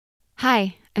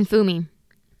Hi, I'm Fumi.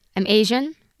 I'm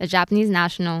Asian, a Japanese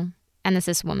national, and a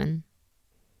cis woman.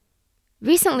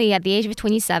 Recently, at the age of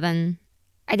 27,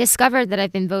 I discovered that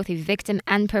I've been both a victim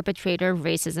and perpetrator of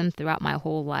racism throughout my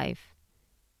whole life.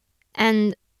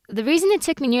 And the reason it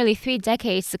took me nearly 3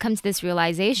 decades to come to this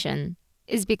realization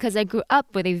is because I grew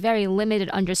up with a very limited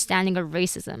understanding of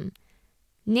racism.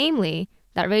 Namely,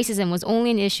 that racism was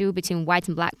only an issue between white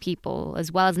and black people,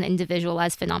 as well as an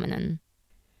individualized phenomenon.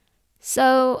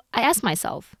 So I asked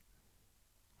myself,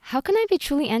 how can I be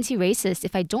truly anti-racist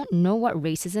if I don't know what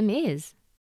racism is?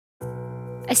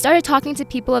 I started talking to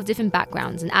people of different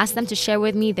backgrounds and asked them to share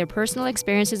with me their personal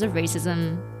experiences of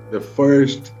racism. The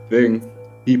first thing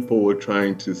people were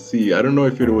trying to see, I don't know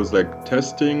if it was like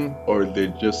testing or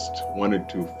they just wanted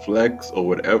to flex or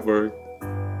whatever.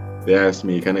 They asked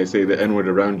me, can I say the N-word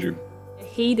around you? I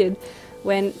hated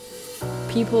when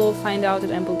people find out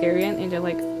that I'm Bulgarian and they're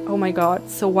like, oh my god,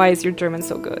 so why is your German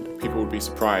so good? People would be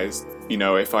surprised,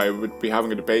 if I would be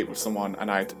having a debate with someone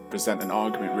and I'd present an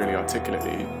argument really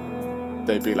articulately,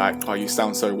 they'd be like, oh, you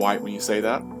sound so white when you say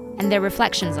that. And their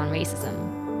reflections on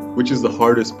racism. Which is the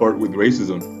hardest part with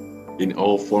racism, in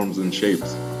all forms and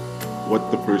shapes.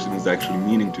 What the person is actually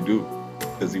meaning to do.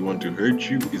 Does he want to hurt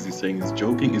you? Is he saying he's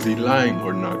joking? Is he lying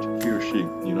or not? He or she,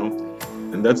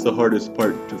 And that's the hardest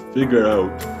part, to figure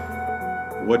out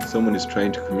what someone is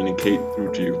trying to communicate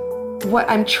through to you. What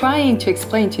I'm trying to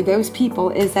explain to those people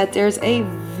is that there's a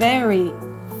very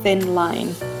thin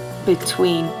line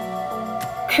between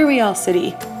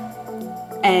curiosity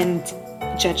and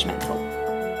judgmental.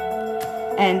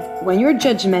 And when you're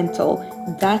judgmental,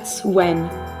 that's when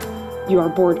you are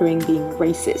bordering being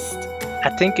racist. I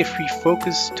think if we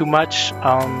focus too much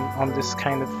on this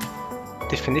kind of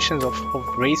definitions of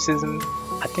racism,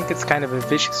 I think it's kind of a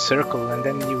vicious circle, and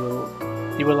then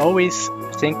you will always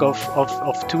think of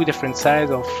two different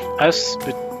sides of us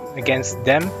but against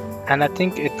them, and I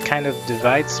think it kind of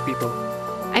divides people.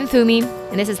 I'm Fumi,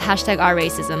 and this is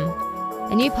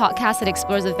 #OurRacism, a new podcast that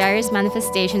explores the various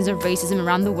manifestations of racism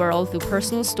around the world through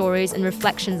personal stories and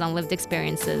reflections on lived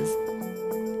experiences.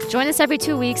 Join us every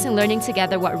 2 weeks in learning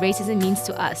together what racism means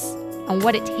to us and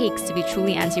what it takes to be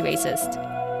truly anti-racist.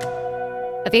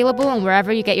 Available on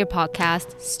wherever you get your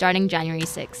podcast starting January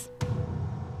 6th.